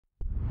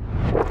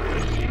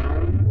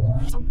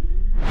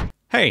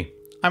Hey,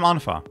 I'm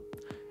Anfa.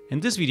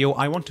 In this video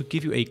I want to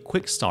give you a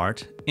quick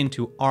start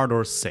into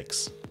Ardour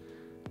 6,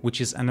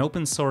 which is an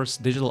open source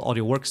digital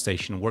audio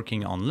workstation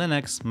working on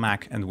Linux,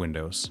 Mac and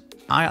Windows.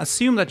 I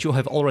assume that you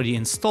have already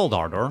installed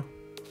Ardour,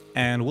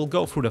 and we'll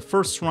go through the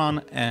first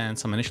run and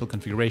some initial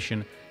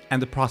configuration and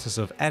the process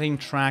of adding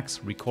tracks,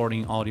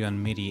 recording audio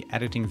and MIDI,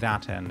 editing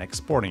data and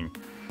exporting.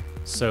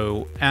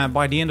 So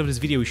by the end of this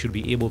video you should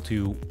be able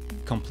to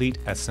complete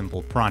a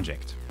simple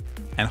project.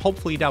 And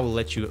hopefully that will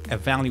let you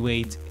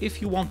evaluate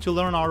if you want to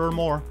learn Ardour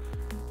more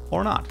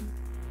or not.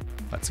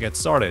 Let's get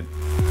started.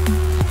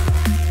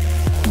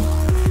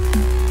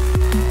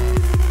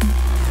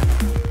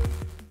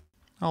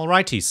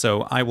 Alrighty,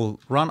 so I will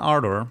run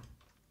Ardour,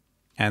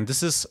 and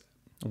this is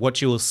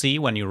what you will see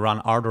when you run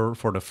Ardour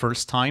for the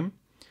first time.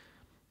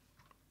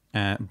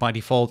 By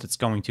default, it's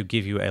going to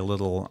give you a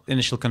little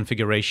initial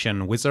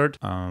configuration wizard.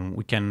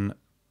 We can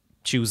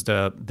choose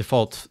the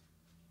default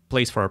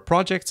place for our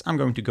projects. I'm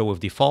going to go with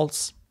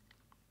defaults.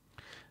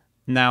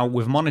 Now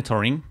with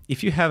monitoring,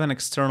 if you have an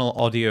external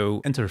audio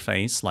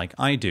interface like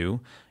I do,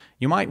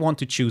 you might want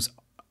to choose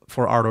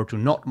for Ardour to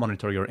not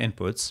monitor your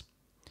inputs.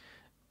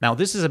 Now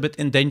this is a bit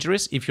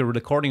dangerous if you're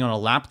recording on a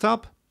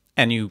laptop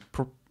and you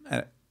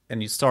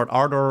start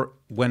Ardour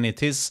when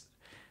it is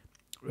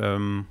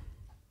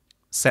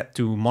set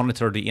to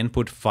monitor the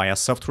input via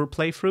software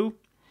playthrough.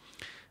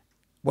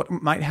 What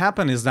might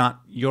happen is that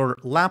your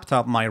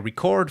laptop might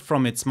record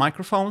from its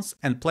microphones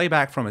and play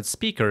back from its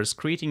speakers,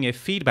 creating a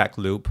feedback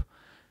loop.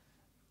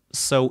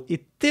 So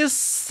it is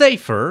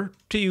safer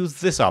to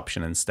use this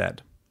option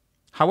instead.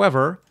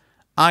 However,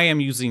 I am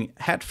using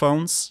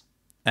headphones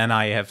and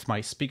I have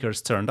my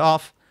speakers turned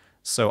off,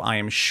 so I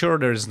am sure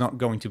there is not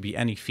going to be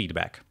any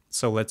feedback.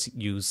 So let's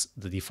use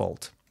the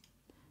default.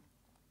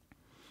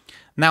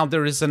 Now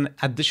there is an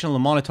additional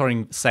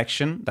monitoring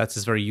section that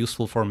is very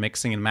useful for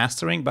mixing and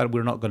mastering, but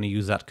we're not going to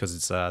use that because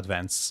it's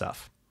advanced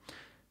stuff.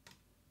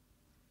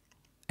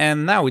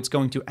 And now it's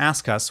going to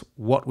ask us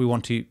what we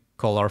want to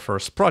call our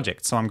first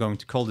project. So I'm going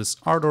to call this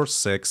Ardour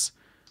 6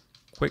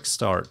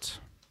 Quickstart.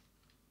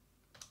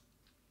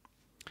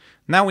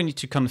 Now we need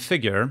to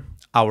configure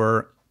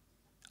our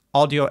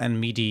audio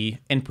and MIDI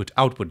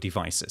input-output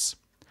devices.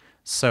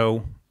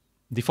 So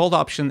default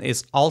option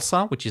is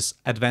ALSA, which is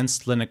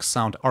Advanced Linux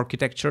Sound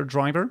Architecture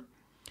driver.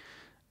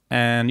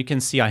 And you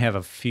can see I have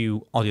a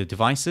few audio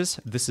devices.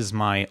 This is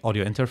my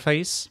audio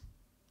interface.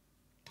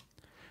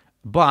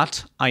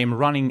 But I am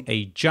running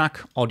a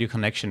jack audio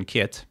connection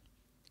kit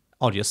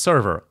audio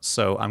server.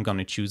 So I'm going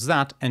to choose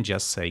that and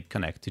just say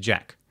connect to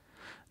jack.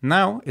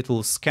 Now it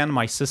will scan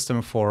my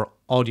system for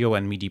audio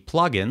and MIDI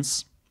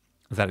plugins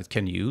that it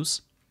can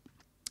use.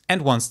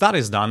 And once that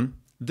is done,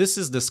 this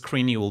is the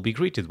screen you will be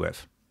greeted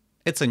with.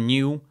 It's a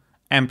new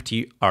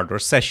empty Ardour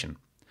session.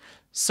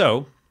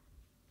 So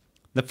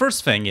the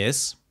first thing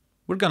is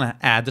we're gonna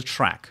add a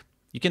track.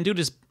 You can do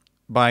this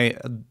by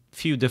a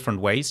few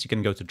different ways. You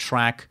can go to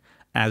track,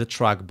 add a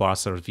track,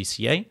 bus or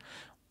VCA.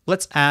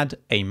 Let's add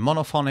a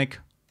monophonic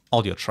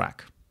audio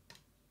track.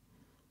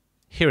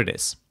 Here it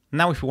is.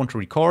 Now if you want to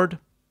record,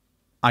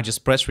 I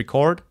just press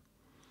record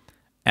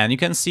and you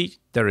can see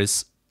there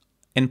is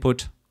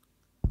input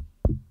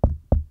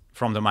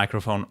from the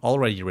microphone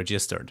already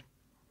registered.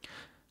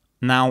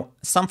 Now,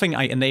 something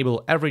I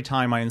enable every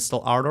time I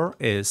install Ardour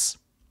is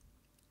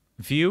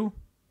View,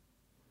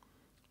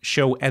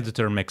 Show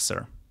Editor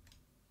Mixer,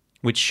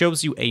 which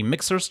shows you a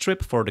mixer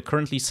strip for the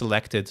currently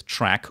selected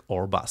track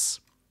or bus.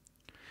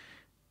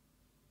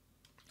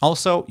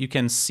 Also, you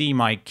can see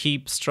my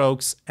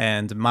keystrokes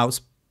and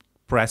mouse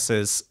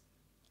presses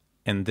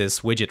in this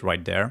widget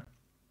right there.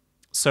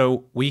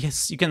 So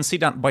you can see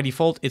that by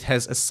default it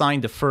has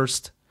assigned the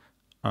first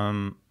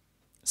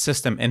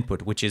system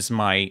input, which is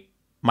my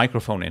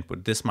microphone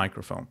input, this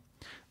microphone.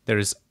 There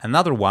is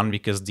another one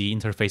because the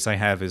interface I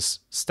have is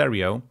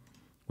stereo,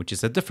 which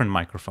is a different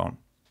microphone.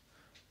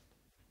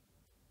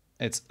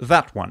 It's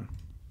that one.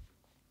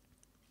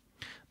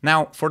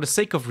 Now, for the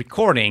sake of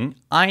recording,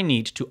 I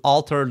need to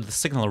alter the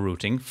signal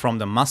routing from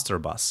the master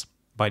bus.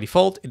 By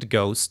default, it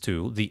goes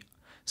to the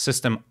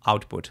system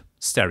output,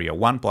 stereo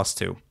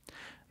 1+2.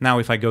 Now,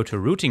 if I go to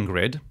routing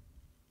grid,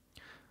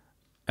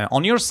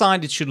 on your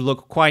side, it should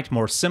look quite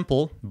more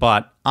simple,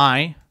 but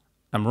I'm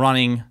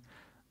running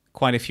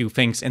quite a few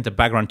things in the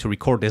background to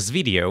record this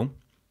video.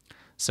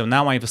 So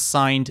now I've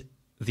assigned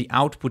the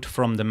output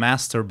from the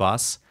master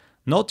bus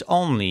not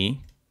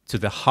only to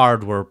the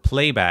hardware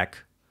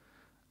playback,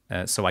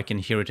 so I can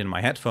hear it in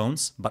my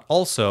headphones, but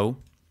also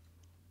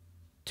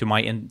to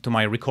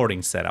my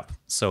recording setup.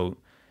 So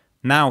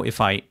now if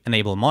I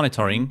enable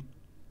monitoring,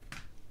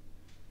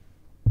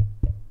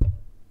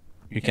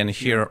 you can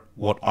hear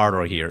what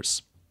Ardour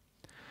hears.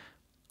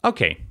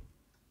 Okay.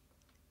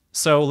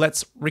 So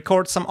let's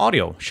record some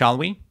audio, shall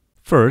we?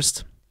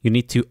 First, you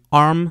need to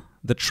arm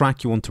the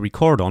track you want to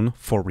record on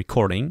for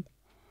recording.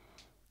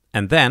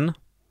 And then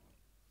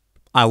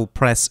I will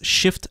press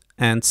Shift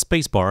and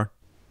Spacebar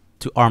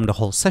to arm the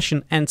whole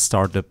session and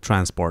start the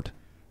transport.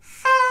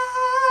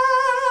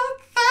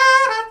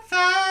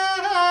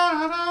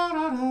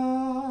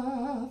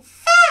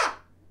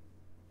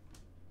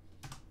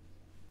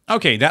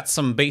 Okay, that's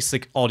some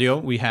basic audio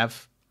we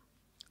have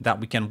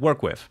that we can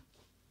work with.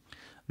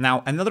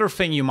 Now, another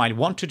thing you might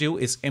want to do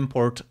is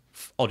import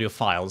audio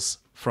files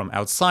from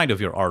outside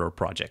of your Ardour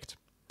project.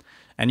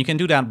 And you can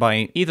do that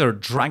by either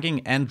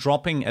dragging and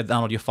dropping an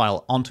audio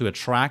file onto a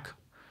track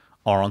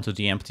or onto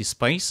the empty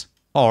space,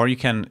 or you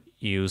can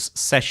use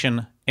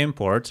session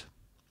import,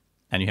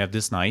 and you have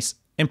this nice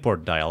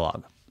import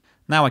dialog.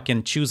 Now I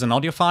can choose an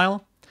audio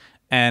file,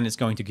 and it's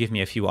going to give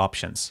me a few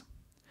options.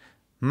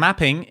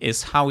 Mapping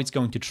is how it's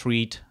going to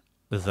treat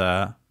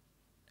the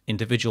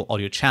individual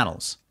audio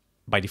channels.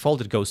 By default,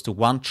 it goes to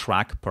one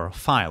track per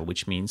file,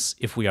 which means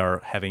if we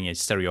are having a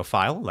stereo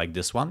file like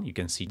this one, you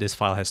can see this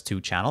file has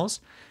 2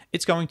 channels,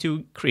 it's going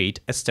to create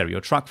a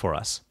stereo track for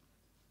us.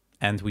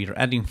 And we are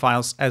adding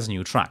files as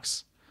new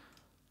tracks.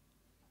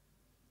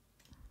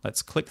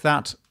 Let's click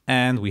that,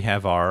 and we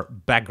have our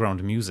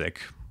background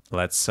music.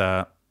 Let's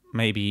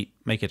maybe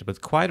make it a bit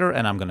quieter,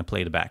 and I'm going to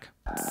play it back.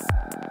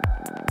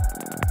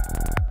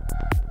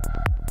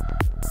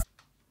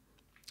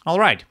 All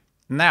right,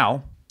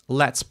 now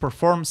let's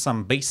perform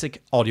some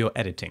basic audio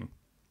editing.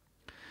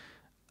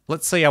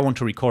 Let's say I want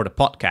to record a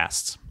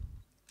podcast,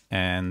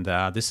 and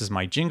this is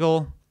my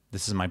jingle,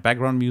 this is my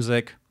background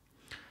music,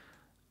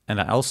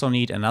 and I also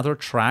need another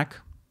track.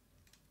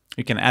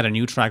 You can add a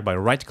new track by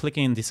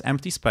right-clicking in this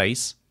empty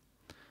space,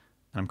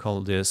 and I'm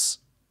calling this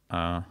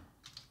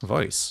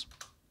voice.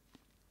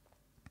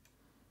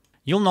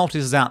 You'll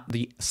notice that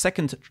the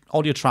second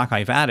audio track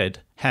I've added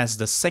has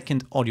the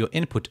second audio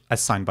input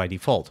assigned by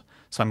default.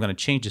 So I'm going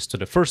to change this to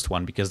the first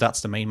one because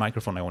that's the main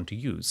microphone I want to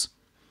use.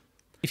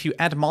 If you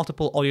add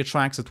multiple audio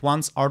tracks at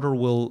once, Ardour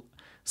will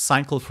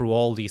cycle through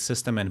all the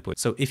system inputs.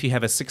 So if you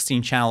have a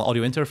 16-channel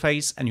audio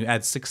interface and you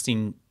add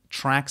 16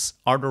 tracks,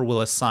 Ardour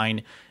will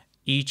assign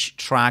each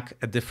track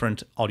a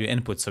different audio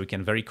input, so we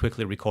can very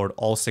quickly record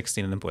all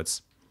 16 inputs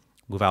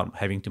without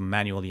having to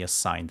manually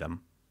assign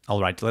them.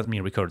 All right, let me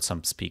record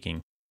some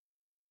speaking.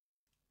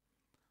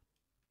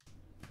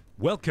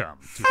 Welcome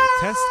to the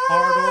Test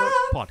Ardour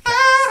podcast.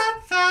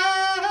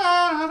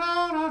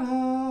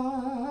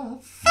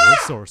 Your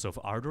source of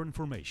Ardour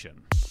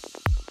information.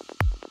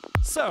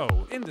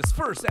 So, in this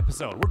first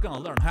episode, we're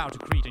gonna learn how to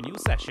create a new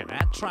session,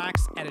 add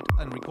tracks, edit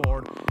and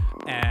record,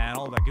 and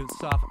all that good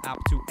stuff up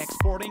to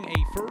exporting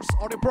a first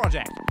audio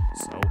project.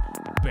 So,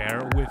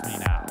 bear with me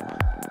now.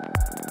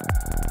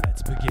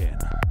 Let's begin.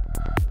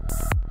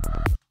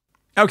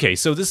 Okay,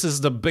 so this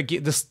is the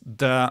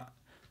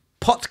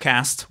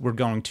podcast we're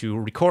going to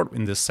record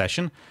in this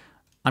session.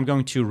 I'm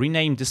going to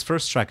rename this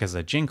first track as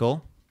a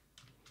jingle.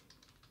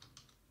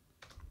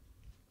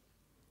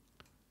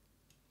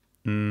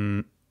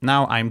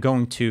 Now I'm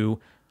going to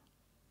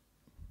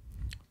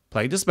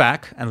play this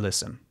back and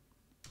listen.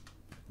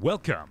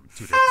 Welcome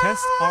to the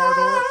Test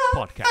Ardour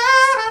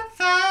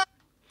podcast.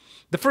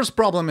 The first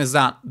problem is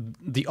that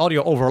the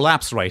audio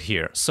overlaps right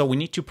here, so we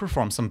need to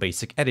perform some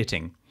basic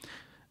editing.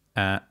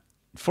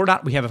 For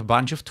that, we have a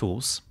bunch of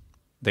tools.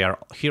 They are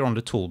here on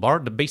the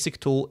toolbar. The basic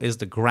tool is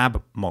the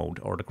grab mode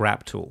or the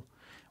grab tool.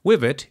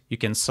 With it, you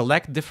can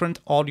select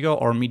different audio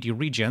or MIDI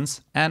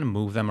regions and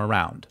move them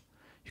around.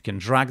 You can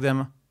drag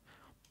them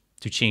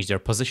to change their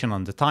position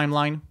on the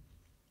timeline.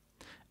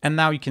 And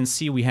now you can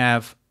see we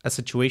have a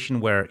situation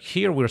where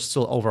here we're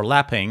still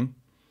overlapping,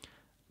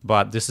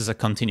 but this is a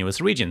continuous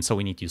region, so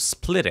we need to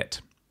split it.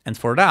 And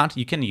for that,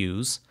 you can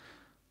use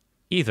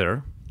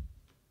either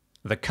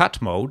the cut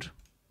mode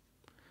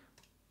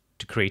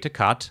to create a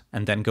cut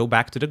and then go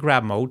back to the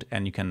grab mode,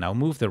 and you can now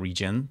move the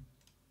region.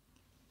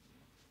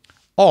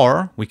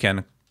 Or we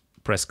can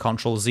press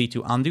Ctrl-Z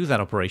to undo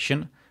that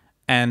operation,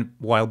 and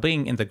while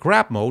being in the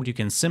grab mode, you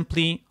can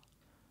simply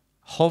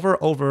hover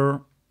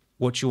over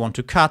what you want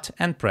to cut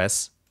and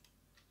press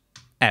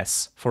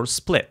S for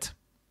split.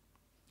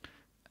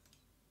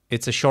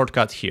 It's a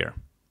shortcut here.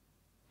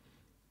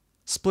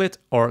 Split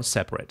or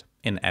separate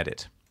in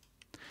edit.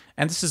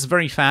 And this is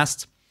very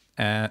fast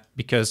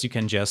because you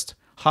can just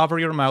hover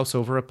your mouse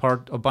over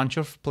a bunch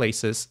of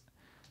places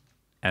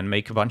and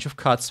make a bunch of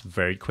cuts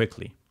very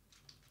quickly.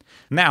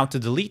 Now to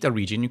delete a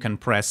region, you can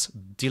press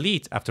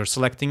delete after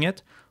selecting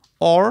it,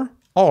 or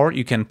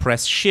you can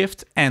press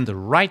Shift and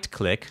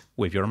right-click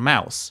with your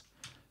mouse,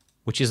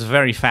 which is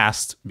very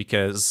fast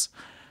because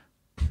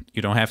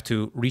you don't have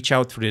to reach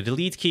out through the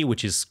delete key,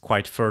 which is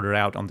quite further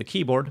out on the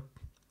keyboard.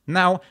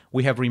 Now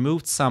we have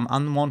removed some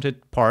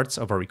unwanted parts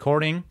of a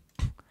recording.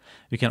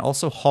 You can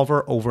also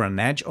hover over an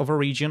edge of a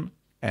region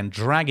and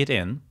drag it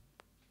in.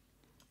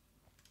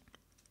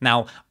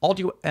 Now,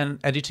 audio and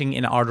editing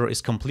in Ardour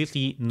is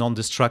completely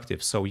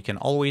non-destructive, so you can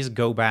always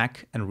go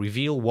back and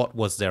reveal what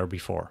was there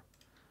before.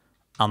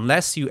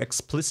 Unless you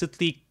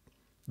explicitly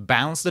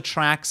bounce the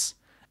tracks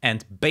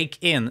and bake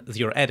in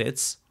your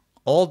edits,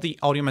 all the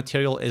audio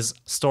material is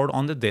stored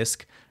on the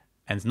disk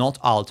and not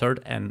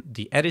altered, and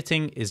the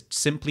editing is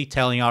simply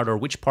telling Ardour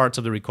which parts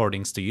of the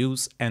recordings to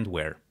use and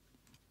where.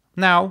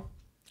 Now,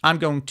 I'm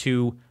going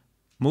to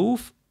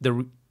move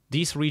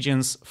these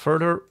regions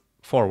further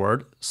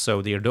forward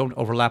so they don't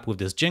overlap with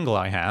this jingle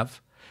I have,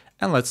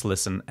 and let's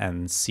listen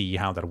and see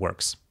how that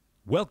works.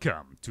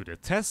 Welcome to the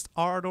Test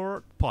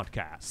Ardour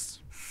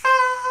podcast.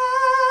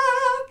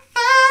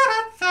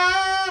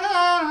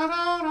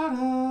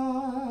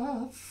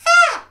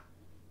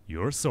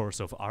 Your source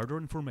of Ardour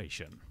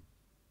information.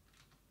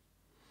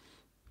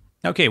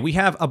 Okay, we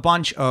have a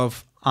bunch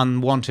of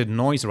unwanted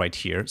noise right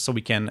here, so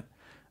we can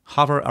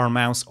hover our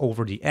mouse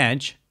over the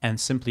edge and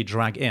simply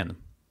drag in.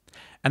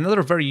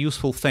 Another very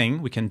useful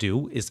thing we can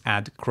do is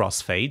add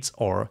crossfades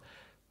or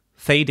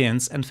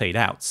fade-ins and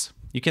fade-outs.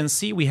 You can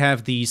see we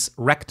have these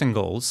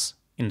rectangles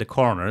in the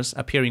corners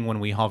appearing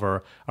when we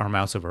hover our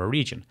mouse over a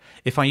region.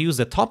 If I use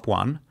the top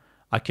one,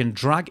 I can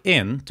drag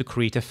in to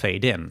create a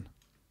fade-in.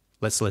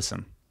 Let's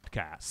listen.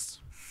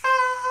 Cast.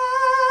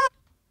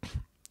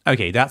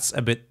 Okay, that's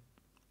a bit...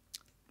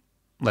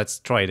 Let's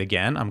try it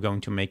again. I'm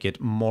going to make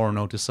it more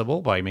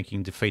noticeable by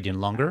making the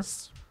fade-in longer.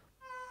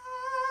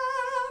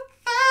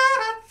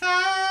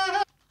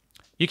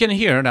 You can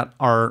hear that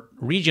our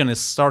region is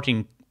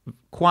starting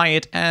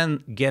quiet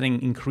and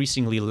getting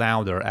increasingly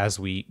louder as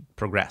we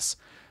progress.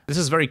 This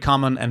is very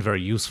common and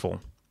very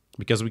useful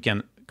because we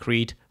can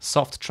create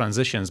soft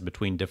transitions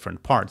between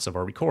different parts of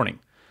our recording.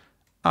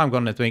 I'm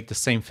going to make the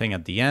same thing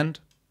at the end.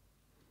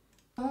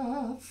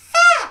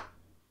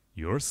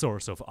 Your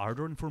source of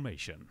Ardour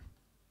information.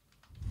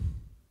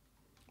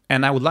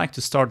 And I would like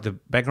to start the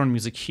background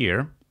music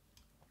here.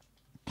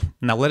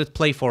 Now let it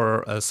play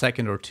for a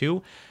second or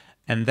two,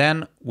 and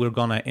then we're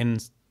gonna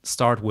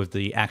start with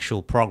the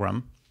actual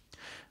program.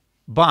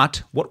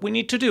 But what we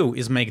need to do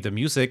is make the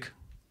music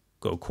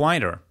go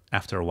quieter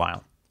after a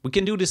while. We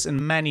can do this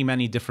in many,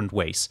 many different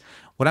ways.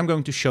 What I'm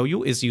going to show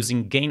you is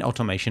using gain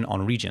automation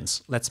on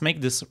regions. Let's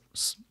make this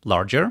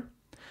larger.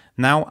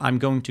 Now I'm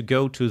going to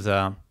go to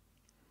the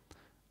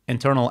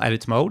internal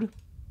edit mode,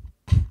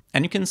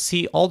 and you can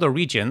see all the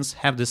regions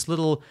have this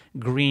little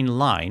green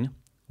line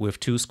with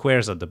two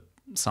squares at the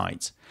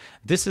sides.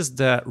 This is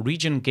the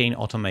region gain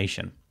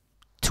automation.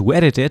 To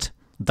edit it,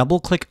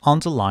 double-click on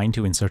the line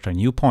to insert a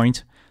new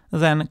point,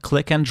 then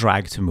click and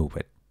drag to move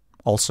it.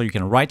 Also, you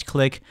can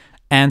right-click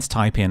and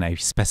type in a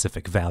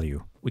specific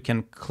value. We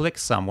can click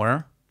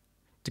somewhere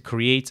to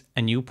create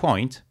a new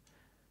point.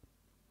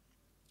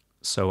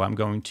 So I'm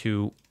going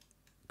to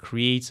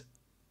create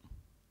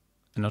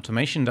an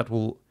automation that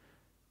will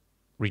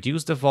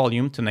reduce the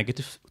volume to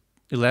negative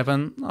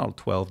 11 or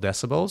 12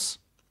 decibels.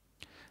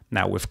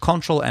 Now with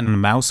Control and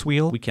mouse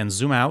wheel, we can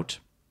zoom out.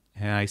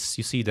 And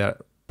you see the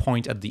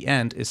point at the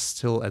end is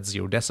still at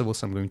 0 decibels.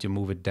 So I'm going to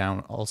move it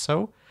down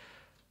also.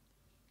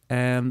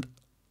 And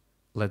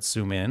let's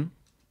zoom in.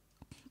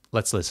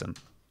 Let's listen.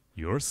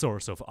 Your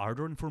source of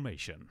Ardour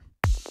information.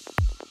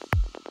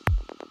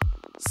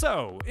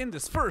 So, in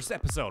this first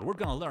episode, we're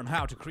gonna learn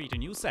how to create a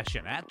new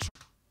session at...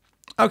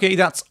 Okay,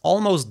 that's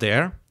almost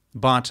there,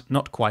 but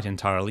not quite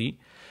entirely.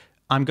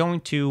 I'm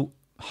going to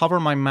hover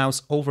my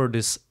mouse over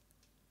this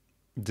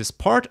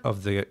part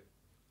of the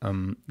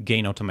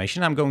gain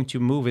automation. I'm going to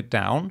move it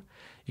down.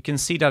 You can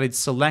see that it's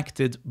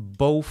selected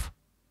both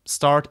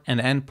start and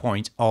end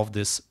point of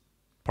this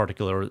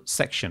particular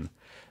section.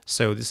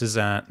 So this is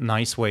a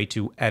nice way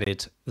to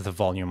edit the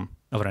volume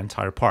of an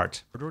entire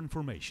part. Ardour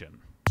information.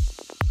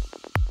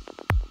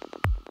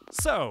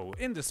 So,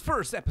 in this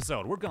first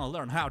episode, we're gonna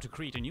learn how to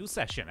create a new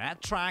session,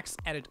 add tracks,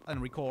 edit and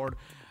record,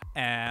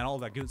 and all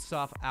that good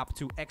stuff up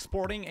to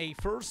exporting a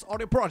first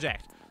audio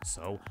project.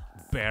 So,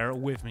 bear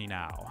with me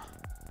now.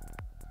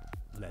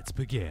 Let's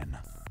begin.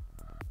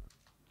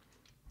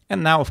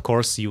 And now, of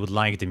course, you would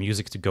like the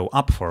music to go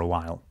up for a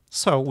while.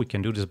 So we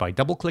can do this by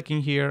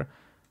double-clicking here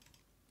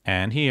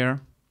and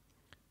here.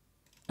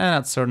 And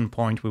at a certain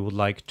point, we would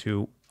like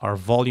our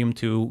volume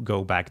to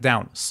go back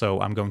down. So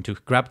I'm going to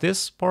grab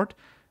this part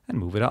and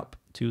move it up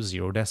to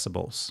 0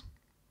 decibels.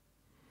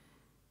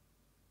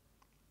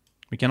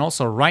 We can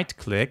also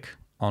right-click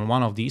on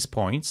one of these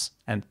points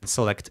and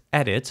select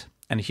Edit.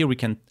 And here we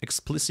can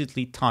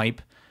explicitly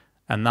type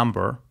a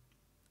number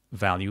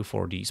value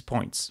for these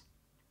points.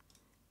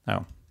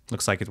 Oh,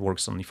 looks like it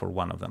works only for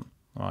one of them.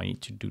 Oh, I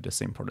need to do the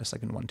same for the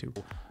second one too.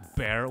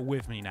 Bear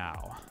with me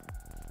now.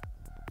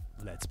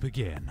 Let's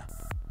begin.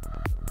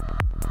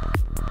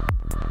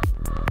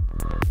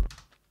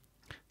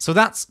 So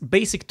that's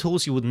basic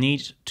tools you would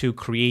need to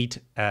create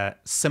a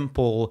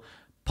simple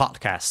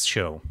podcast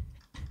show.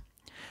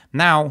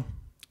 Now,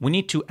 we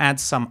need to add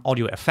some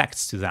audio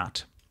effects to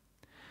that.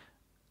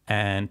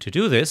 And to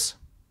do this,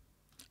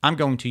 I'm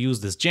going to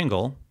use this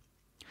jingle.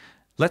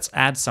 Let's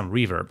add some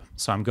reverb.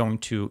 So I'm going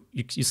to,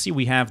 you see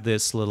we have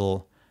this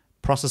little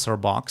processor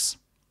box,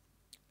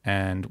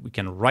 and we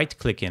can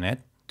right-click in it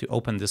to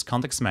open this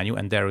context menu,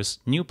 and there is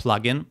new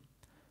plugin,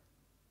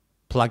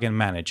 plugin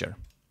manager.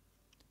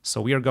 So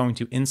we are going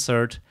to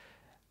insert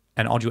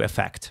an audio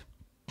effect.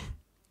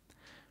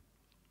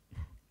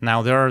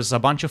 Now there's a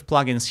bunch of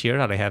plugins here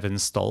that I have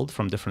installed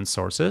from different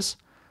sources,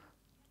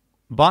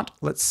 but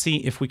let's see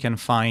if we can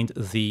find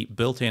the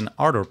built-in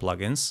Ardour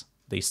plugins.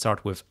 They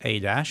start with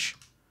A-,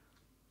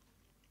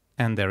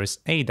 and there is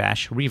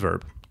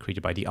A-reverb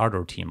created by the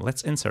Ardour team.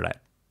 Let's insert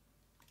that.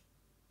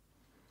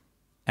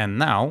 And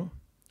now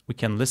we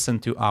can listen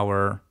to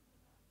our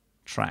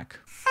track.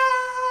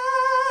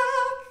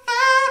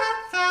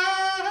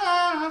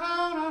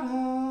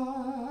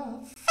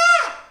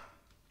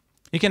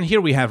 You can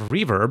hear we have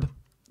reverb,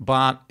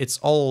 but it's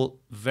all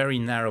very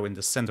narrow in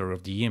the center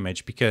of the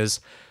image because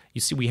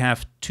you see we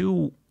have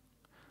the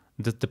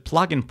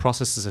plugin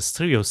processes a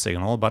stereo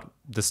signal, but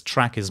this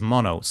track is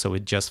mono, so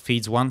it just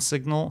feeds one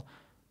signal,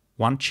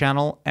 one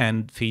channel,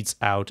 and feeds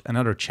out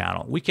another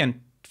channel. We can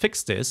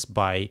fix this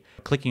by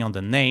clicking on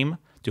the name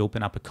to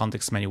open up a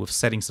context menu with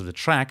settings of the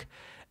track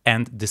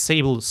and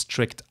disable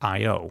strict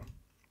I/O.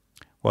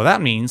 What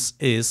that means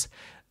is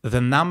the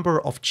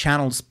number of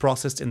channels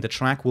processed in the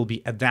track will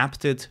be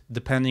adapted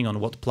depending on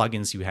what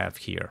plugins you have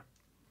here.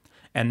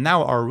 And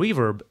now our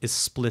reverb is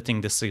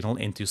splitting the signal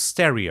into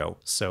stereo,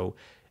 so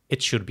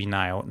it should be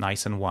now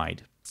nice and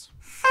wide.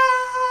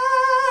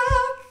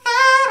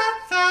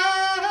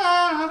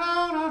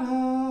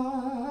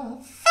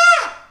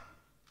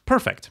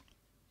 Perfect.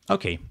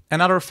 Okay,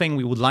 another thing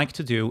we would like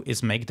to do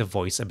is make the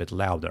voice a bit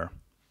louder.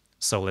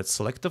 So let's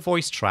select the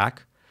voice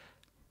track,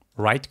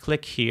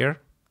 right-click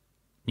here,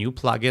 new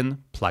plugin,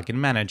 plugin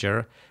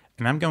manager,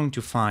 and I'm going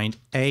to find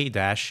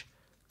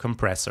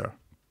A-compressor.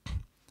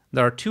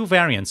 There are two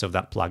variants of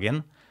that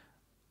plugin,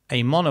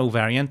 a mono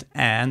variant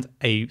and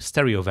a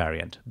stereo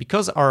variant.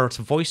 Because our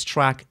voice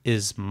track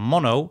is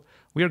mono,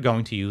 we are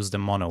going to use the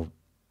mono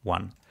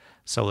one.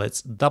 So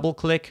let's double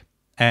click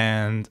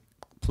and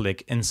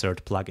click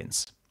Insert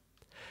Plugins.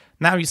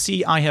 Now you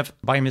see I have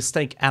by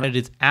mistake added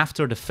it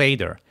after the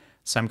fader.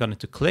 So I'm going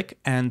to click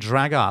and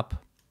drag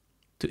up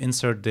to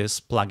insert this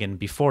plugin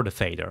before the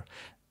fader.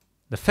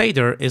 The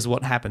fader is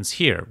what happens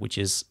here, which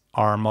is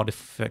our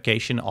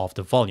modification of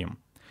the volume.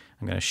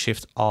 I'm going to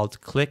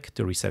Shift-Alt-click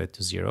to reset it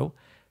to 0.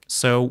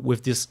 So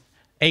with this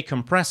A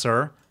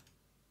compressor,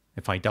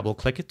 if I double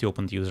click it to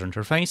open the user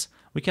interface,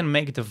 we can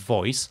make the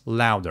voice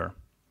louder.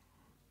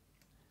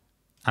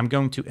 I'm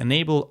going to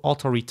enable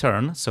auto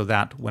return so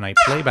that when I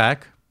play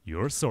back,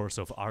 your source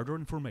of Ardour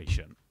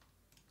information.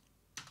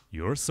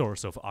 Your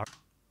source of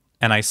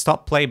and I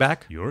stop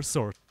playback, your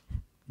source.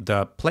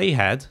 The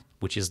playhead,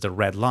 which is the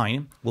red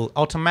line, will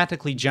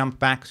automatically jump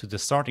back to the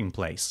starting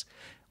place,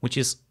 which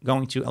is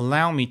going to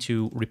allow me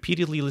to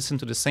repeatedly listen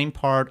to the same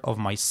part of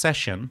my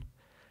session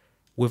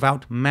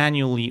without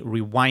manually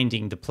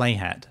rewinding the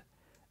playhead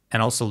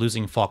and also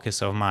losing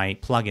focus of my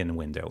plugin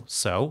window.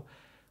 So,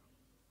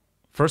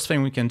 first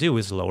thing we can do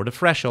is lower the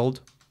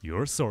threshold.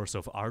 Your source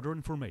of Ardour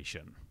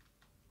information.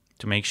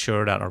 To make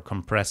sure that our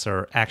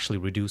compressor actually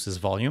reduces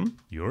volume.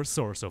 Your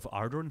source of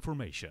Ardour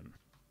information.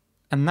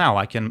 And now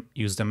I can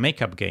use the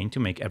makeup gain to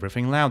make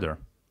everything louder.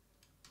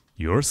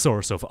 Your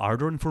source of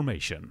Ardour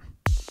information.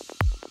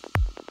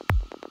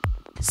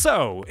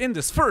 So, in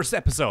this first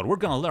episode, we're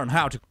gonna learn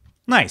how to...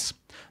 Nice!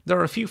 There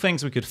are a few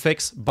things we could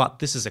fix, but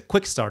this is a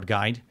quick start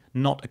guide,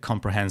 not a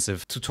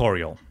comprehensive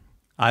tutorial.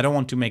 I don't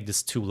want to make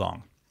this too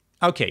long.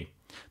 Okay,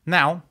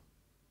 now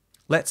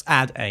let's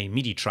add a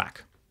MIDI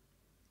track.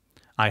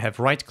 I have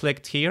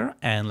right-clicked here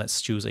and let's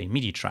choose a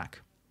MIDI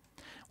track.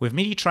 With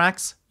MIDI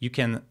tracks, you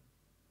can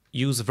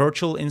use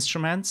virtual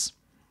instruments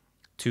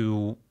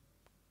to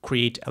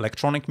create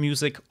electronic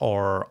music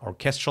or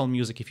orchestral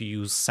music if you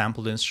use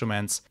sampled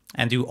instruments,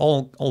 and do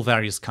all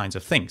various kinds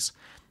of things.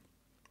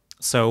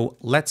 So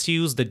let's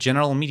use the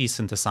general MIDI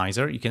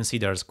synthesizer. You can see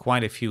there's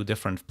quite a few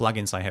different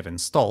plugins I have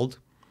installed.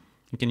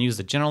 You can use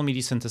the general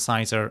MIDI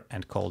synthesizer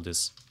and call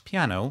this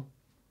piano.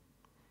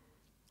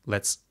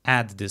 Let's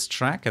add this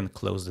track and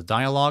close the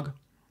dialog.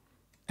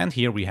 And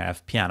here we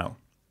have piano.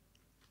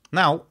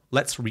 Now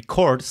let's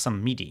record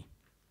some MIDI.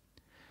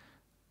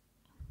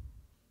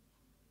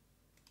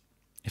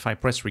 If I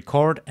press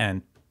record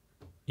and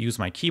use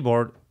my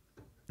keyboard,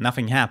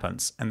 nothing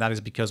happens, and that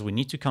is because we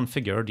need to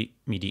configure the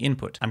MIDI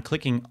input. I'm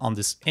clicking on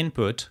this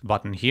input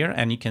button here,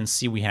 and you can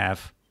see we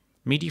have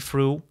MIDI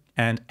through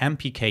and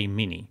MPK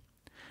Mini.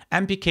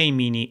 MPK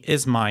Mini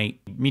is my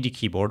MIDI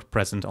keyboard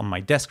present on my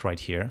desk right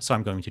here, so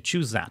I'm going to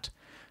choose that.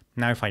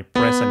 Now if I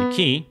press any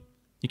key,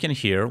 you can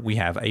hear we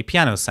have a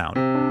piano sound.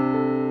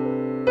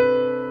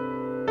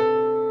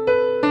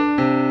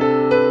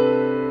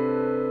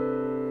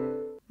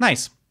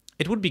 Nice.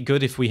 It would be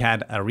good if we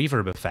had a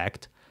reverb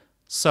effect,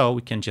 so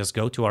we can just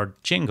go to our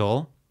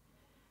jingle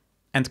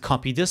and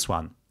copy this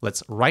one.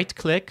 Let's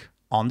right-click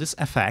on this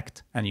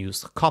effect and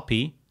use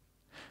copy.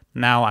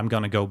 Now I'm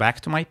going to go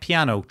back to my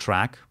piano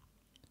track,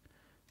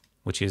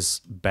 which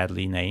is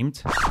badly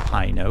named.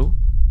 I know.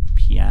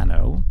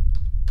 Piano.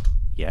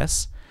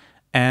 Yes.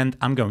 And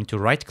I'm going to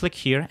right-click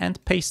here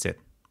and paste it.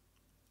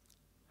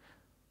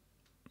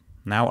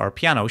 Now our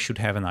piano should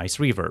have a nice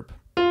reverb.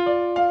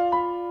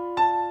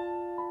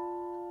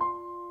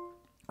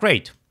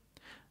 Great.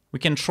 We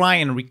can try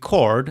and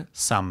record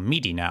some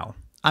MIDI now.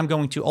 I'm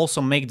going to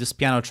also make this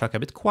piano track a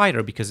bit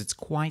quieter because it's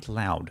quite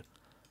loud.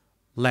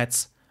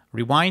 Let's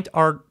rewind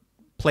our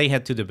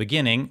playhead to the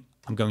beginning.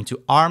 I'm going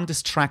to arm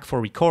this track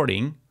for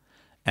recording,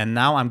 and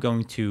now I'm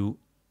going to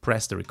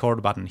press the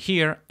record button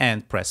here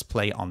and press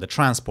play on the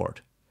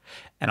transport.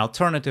 An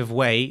alternative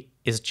way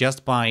is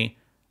just by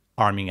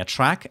arming a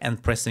track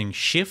and pressing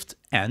Shift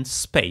and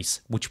Space,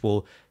 which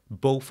will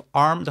both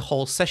arm the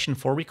whole session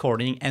for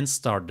recording and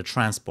start the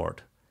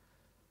transport.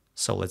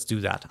 So let's do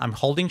that. I'm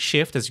holding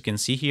Shift, as you can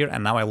see here,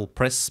 and now I will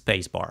press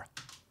spacebar.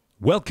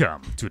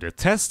 Welcome to the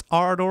Test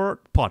Ardour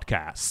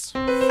podcast.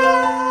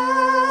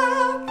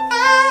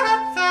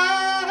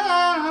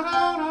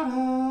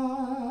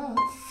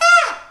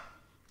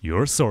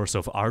 Your source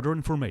of Ardour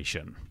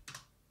information.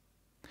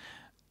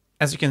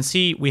 As you can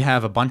see, we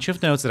have a bunch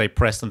of notes that I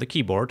pressed on the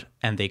keyboard,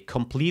 and they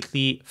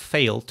completely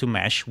fail to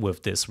mesh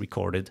with this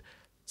recorded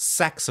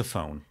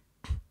saxophone.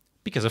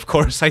 Because of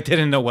course I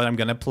didn't know what I'm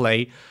gonna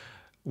play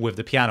with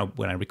the piano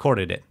when I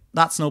recorded it.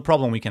 That's no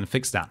problem, we can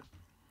fix that.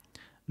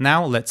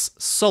 Now let's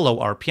solo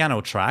our piano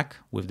track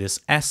with this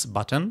S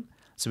button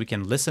so we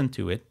can listen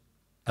to it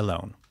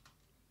alone.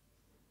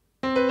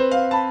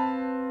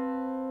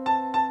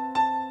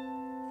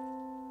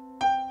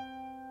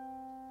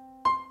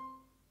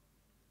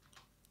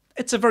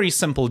 It's a very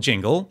simple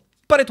jingle,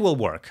 but it will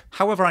work.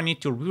 However, I need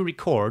to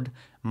re-record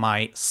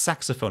my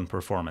saxophone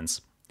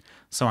performance.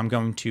 So I'm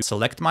going to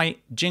select my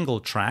jingle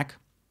track,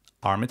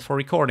 arm it for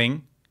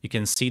recording. You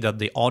can see that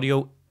the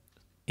audio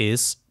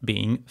is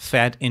being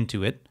fed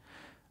into it.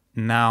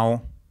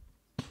 Now,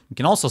 you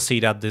can also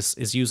see that this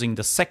is using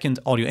the second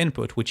audio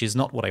input, which is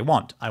not what I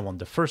want. I want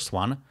the first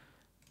one,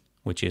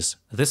 which is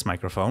this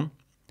microphone.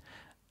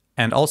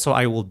 And also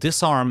I will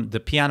disarm the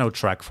piano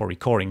track for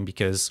recording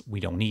because we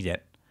don't need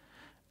it.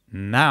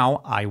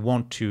 Now I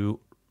want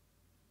to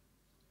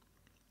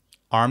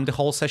arm the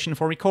whole session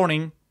for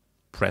recording,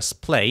 press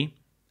play,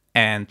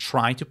 and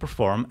try to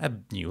perform a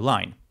new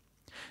line.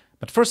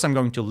 But first I'm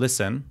going to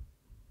listen.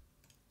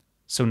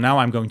 So now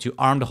I'm going to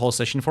arm the whole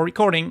session for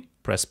recording,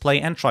 press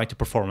play, and try to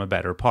perform a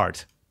better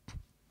part.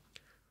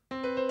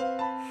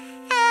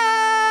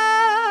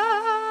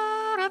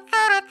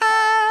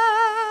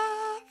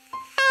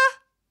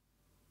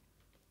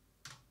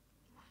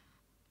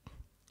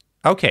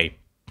 Okay.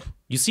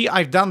 You see,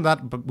 I've done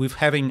that, but with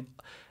having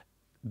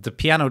the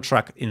piano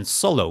track in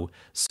solo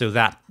so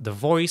that the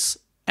voice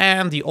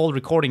and the old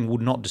recording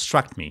would not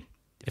distract me.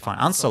 If I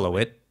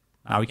unsolo it,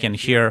 now we can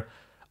hear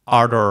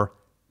Ardour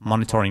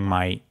monitoring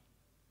my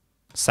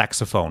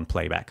saxophone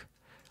playback.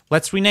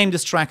 Let's rename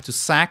this track to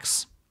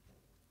sax.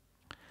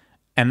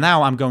 And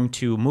now I'm going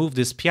to move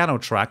this piano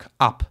track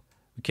up.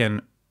 We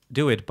can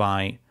do it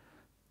by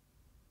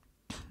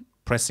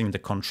pressing the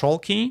Control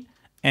key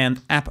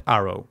and up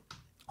arrow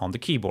on the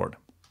keyboard.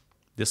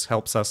 This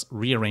helps us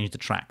rearrange the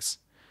tracks.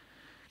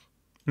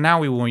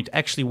 Now we won't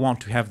actually want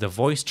to have the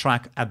voice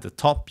track at the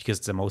top because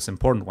it's the most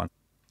important one.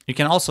 You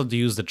can also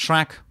use the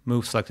track,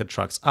 move selected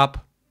tracks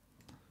up,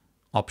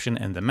 option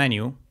in the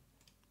menu.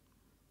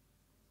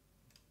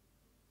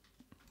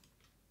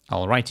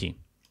 Alrighty,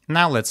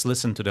 now let's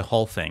listen to the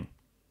whole thing.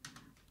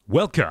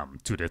 Welcome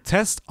to the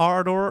Test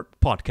Ardour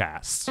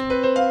podcast.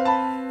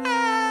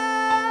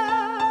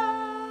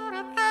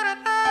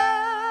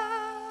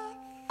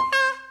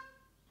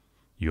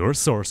 Your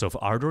source of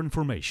Ardour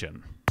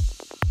information.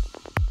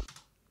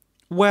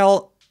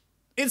 Well,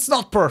 it's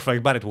not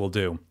perfect, but it will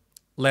do.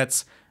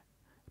 Let's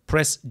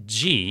press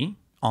G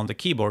on the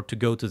keyboard to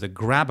go to the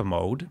grab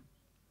mode.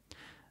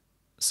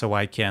 So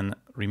I can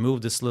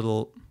remove this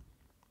little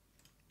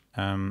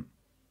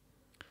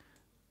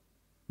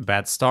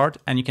bad start.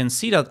 And you can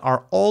see that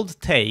our old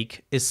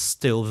take is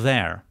still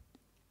there.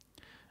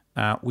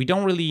 We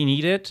don't really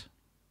need it,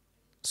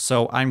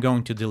 so I'm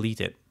going to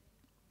delete it.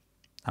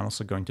 I'm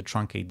also going to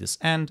truncate this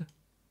end.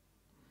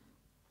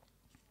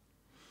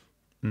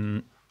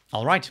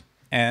 All right,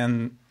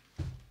 and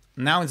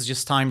now it's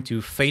just time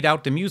to fade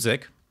out the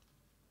music.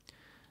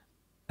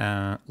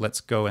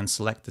 Let's go and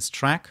select this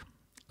track.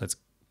 Let's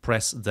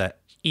press the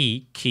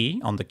E key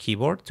on the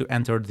keyboard to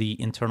enter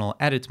the internal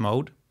edit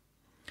mode.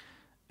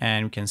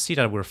 And we can see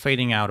that we're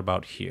fading out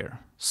about here.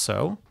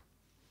 So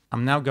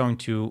I'm now going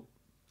to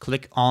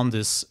click on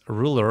this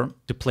ruler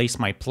to place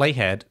my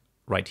playhead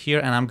right here,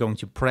 and I'm going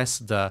to press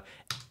the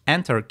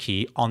Enter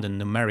key on the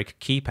numeric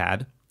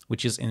keypad,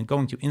 which is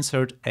going to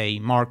insert a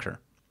marker.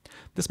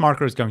 This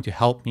marker is going to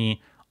help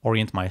me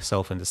orient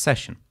myself in the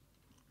session.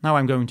 Now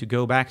I'm going to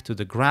go back to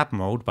the grab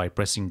mode by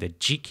pressing the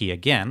G key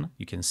again.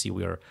 You can see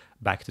we are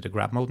back to the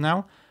grab mode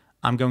now.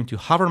 I'm going to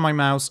hover my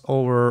mouse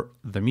over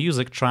the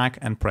music track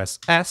and press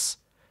S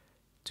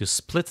to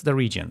split the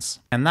regions.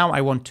 And now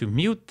I want to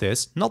mute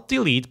this, not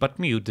delete, but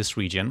mute this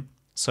region.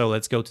 So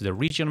let's go to the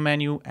region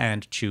menu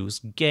and choose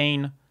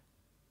Gain,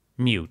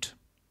 Mute.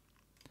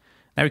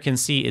 Now you can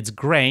see it's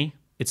gray,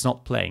 it's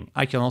not playing.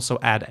 I can also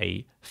add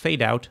a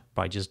fade out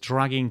by just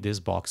dragging this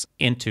box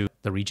into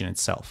the region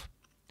itself.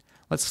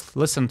 Let's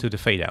listen to the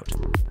fade out.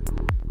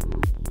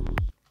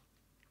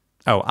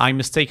 Oh, I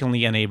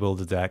mistakenly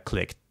enabled the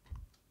click.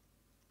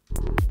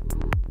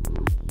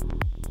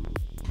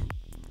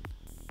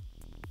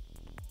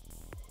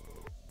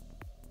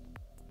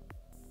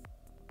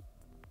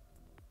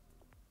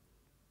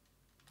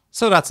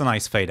 So that's a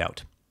nice fade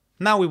out.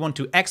 Now we want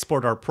to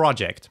export our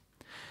project.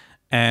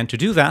 And to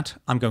do that,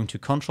 I'm going to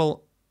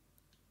Control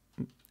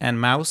and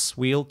mouse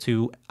wheel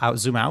to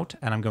zoom out,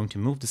 and I'm going to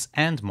move this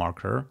end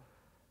marker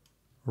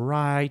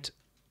right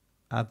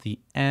at the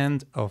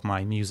end of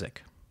my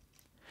music.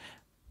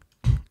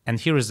 And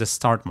here is the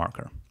start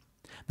marker.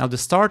 Now the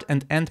start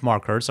and end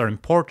markers are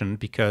important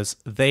because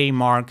they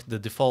mark the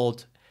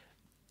default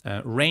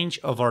range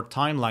of our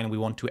timeline we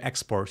want to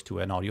export to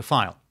an audio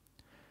file.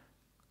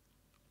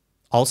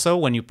 Also,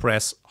 when you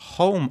press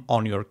home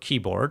on your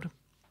keyboard,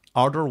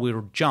 Ardour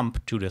will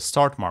jump to the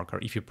start marker.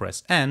 If you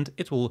press end,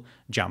 it will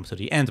jump to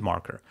the end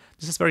marker.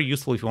 This is very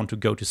useful if you want to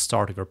go to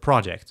start of your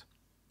project.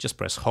 Just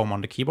press home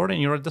on the keyboard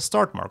and you're at the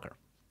start marker.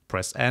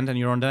 Press end and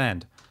you're on the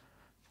end.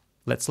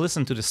 Let's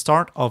listen to the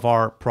start of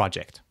our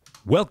project.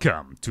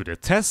 Welcome to the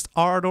Test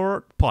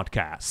Ardour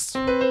podcast.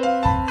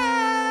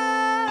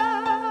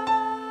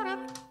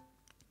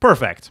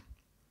 Perfect.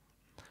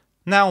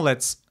 Now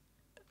let's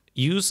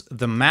use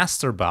the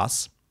master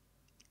bus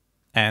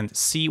and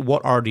see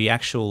what are the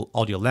actual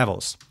audio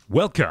levels.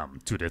 Welcome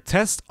to the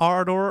Test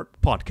Ardour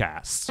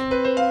podcast.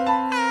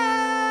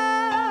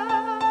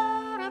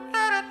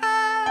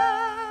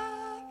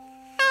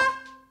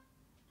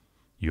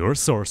 Your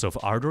source of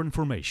Ardour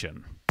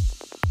information.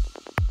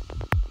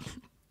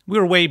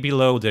 We're way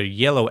below the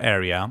yellow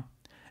area.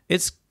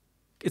 It's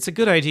a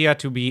good idea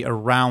to be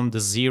around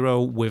the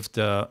 0 with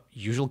the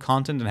usual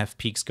content and have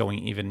peaks going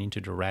even into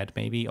the red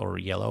maybe or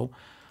yellow.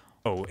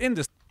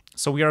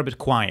 So we are a bit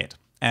quiet,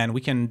 and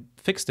we can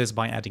fix this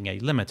by adding a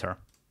limiter.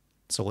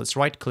 So let's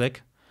right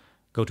click,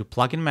 go to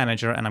Plugin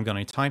Manager, and I'm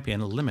going to type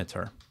in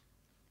limiter.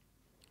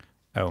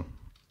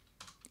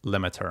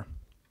 Limiter.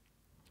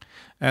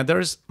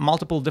 There's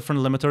multiple different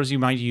limiters you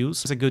might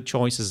use. A good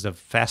choice is the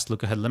fast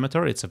look ahead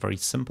limiter. It's a very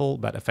simple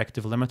but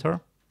effective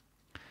limiter.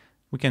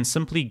 We can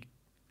simply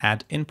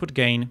add input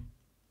gain,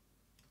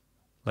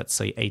 let's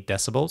say 8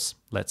 decibels.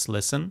 Let's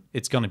listen.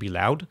 It's going to be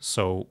loud,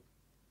 so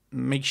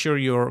make sure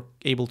you're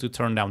able to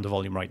turn down the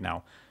volume right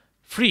now.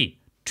 3,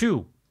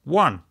 2,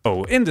 1.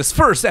 In this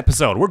first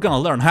episode, we're gonna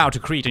learn how to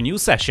create a new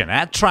session,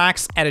 add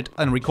tracks, edit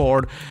and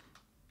record.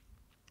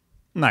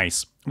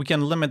 Nice. We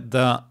can limit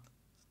the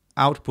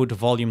output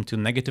volume to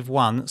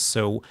 -1,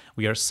 so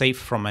we are safe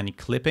from any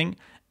clipping,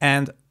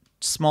 and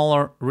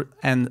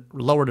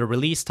lower the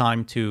release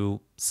time to,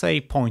 say,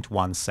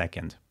 0.1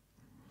 second.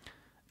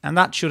 And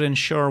that should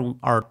ensure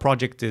our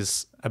project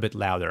is a bit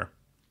louder.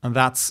 And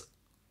that's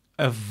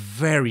a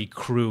very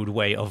crude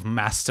way of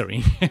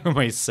mastering, you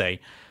may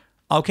say.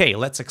 Okay,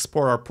 let's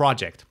export our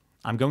project.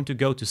 I'm going to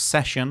go to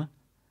Session,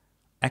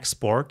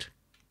 Export,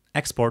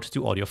 Export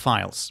to Audio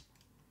Files.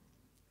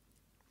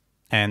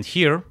 And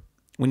here,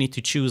 we need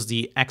to choose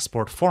the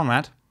export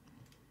format.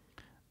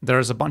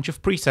 There's a bunch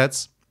of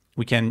presets.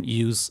 We can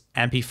use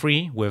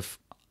MP3 with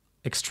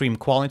extreme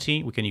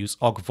quality. We can use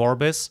Ogg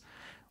Vorbis.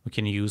 We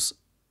can use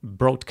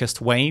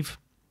Broadcast Wave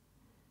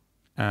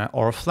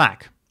or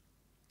FLAC.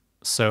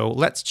 So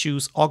let's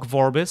choose Ogg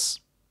Vorbis.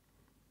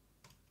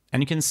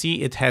 And you can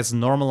see it has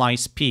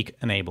normalize peak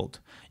enabled.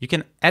 You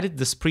can edit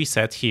this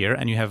preset here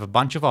and you have a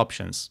bunch of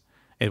options.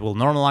 It will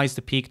normalize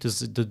the peak to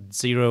the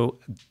 0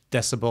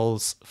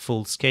 decibels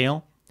full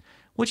scale,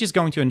 which is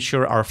going to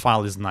ensure our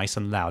file is nice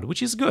and loud,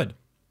 which is good.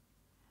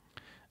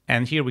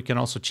 And here we can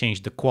also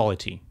change the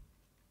quality.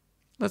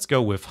 Let's go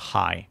with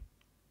high.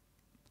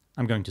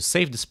 I'm going to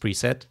save this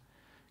preset.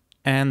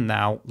 And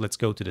now let's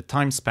go to the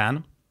time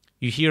span.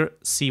 You here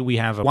see we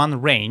have one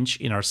range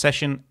in our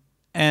session,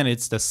 and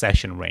it's the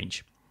session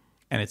range.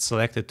 And it's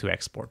selected to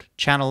export.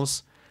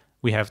 Channels,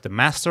 we have the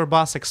master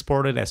bus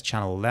exported as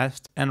channel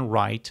left and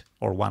right,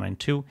 or 1 and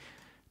 2.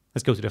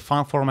 Let's go to the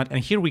file format,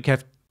 and here we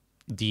have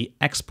the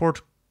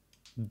export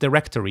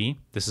directory.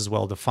 This is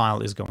where the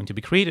file is going to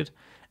be created,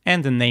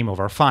 and the name of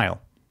our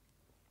file.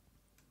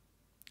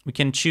 We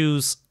can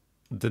choose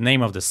the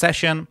name of the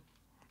session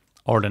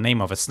or the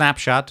name of a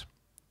snapshot.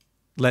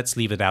 Let's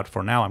leave it out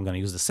for now. I'm going to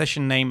use the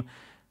session name.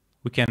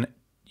 We can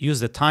use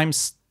the time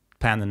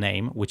span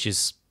name, which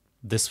is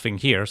this thing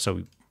here,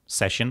 so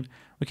session.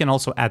 We can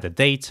also add a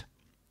date,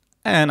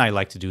 and I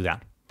like to do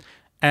that.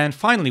 And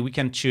finally, we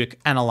can check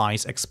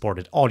Analyze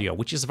Exported Audio,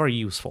 which is very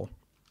useful.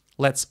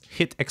 Let's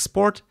hit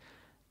Export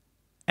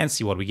and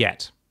see what we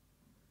get.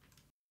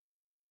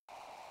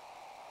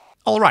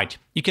 All right,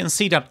 you can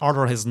see that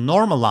Ardour has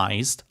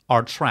normalized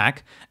our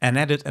track and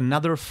added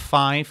another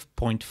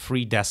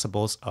 5.3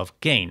 decibels of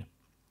gain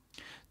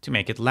to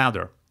make it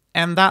louder.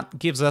 And that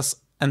gives us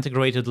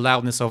integrated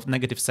loudness of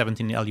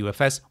 -17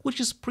 LUFS, which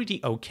is pretty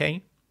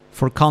okay.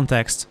 For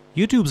context,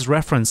 YouTube's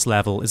reference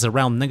level is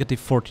around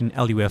 -14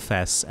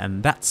 LUFS,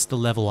 and that's the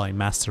level I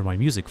master my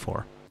music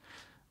for.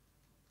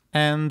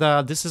 And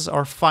this is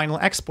our final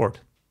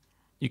export.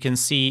 You can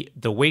see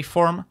the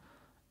waveform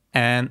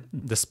and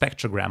the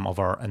spectrogram of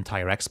our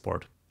entire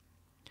export.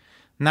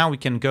 Now we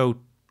can go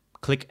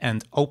click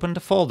and open the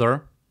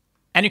folder,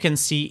 and you can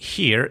see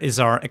here is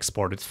our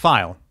exported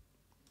file.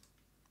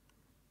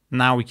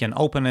 Now we can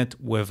open it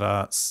with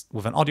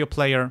an audio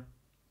player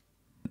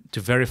to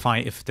verify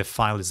if the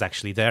file is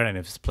actually there and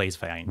if it plays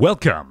fine.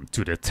 Welcome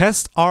to the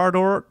Test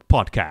Ardour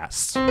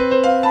podcast.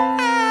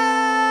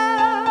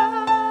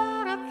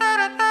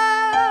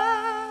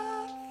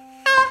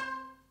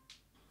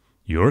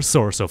 Your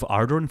source of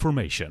Ardour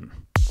information.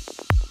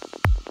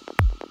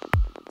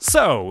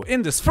 So,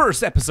 in this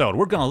first episode,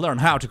 we're gonna learn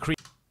how to create...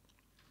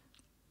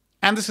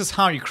 And this is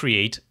how you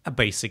create a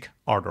basic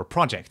Ardour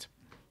project,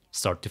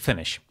 start to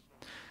finish.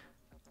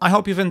 I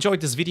hope you've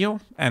enjoyed this video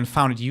and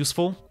found it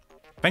useful.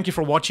 Thank you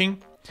for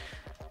watching.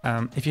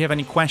 If you have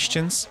any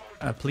questions,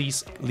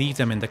 please leave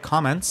them in the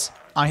comments.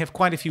 I have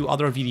quite a few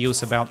other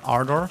videos about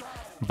Ardour,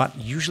 but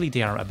usually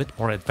they are a bit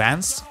more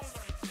advanced.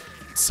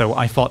 So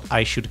I thought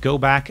I should go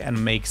back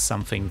and make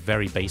something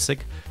very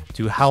basic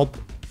to help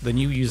the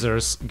new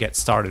users get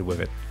started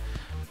with it.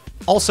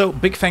 Also,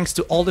 big thanks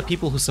to all the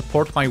people who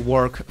support my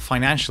work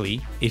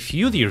financially. If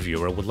you, dear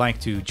viewer, would like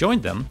to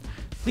join them,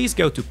 please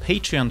go to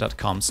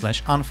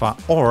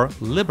patreon.com/anfa or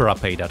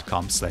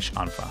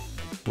liberapay.com/anfa,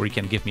 where you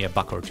can give me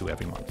 $1 or $2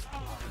 every month.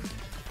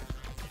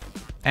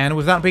 And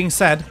with that being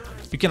said,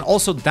 you can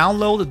also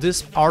download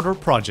this Ardour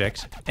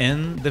project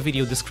in the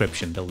video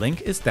description. The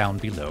link is down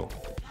below.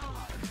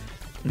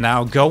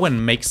 Now go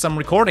and make some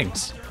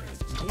recordings.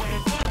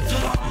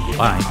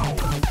 Bye.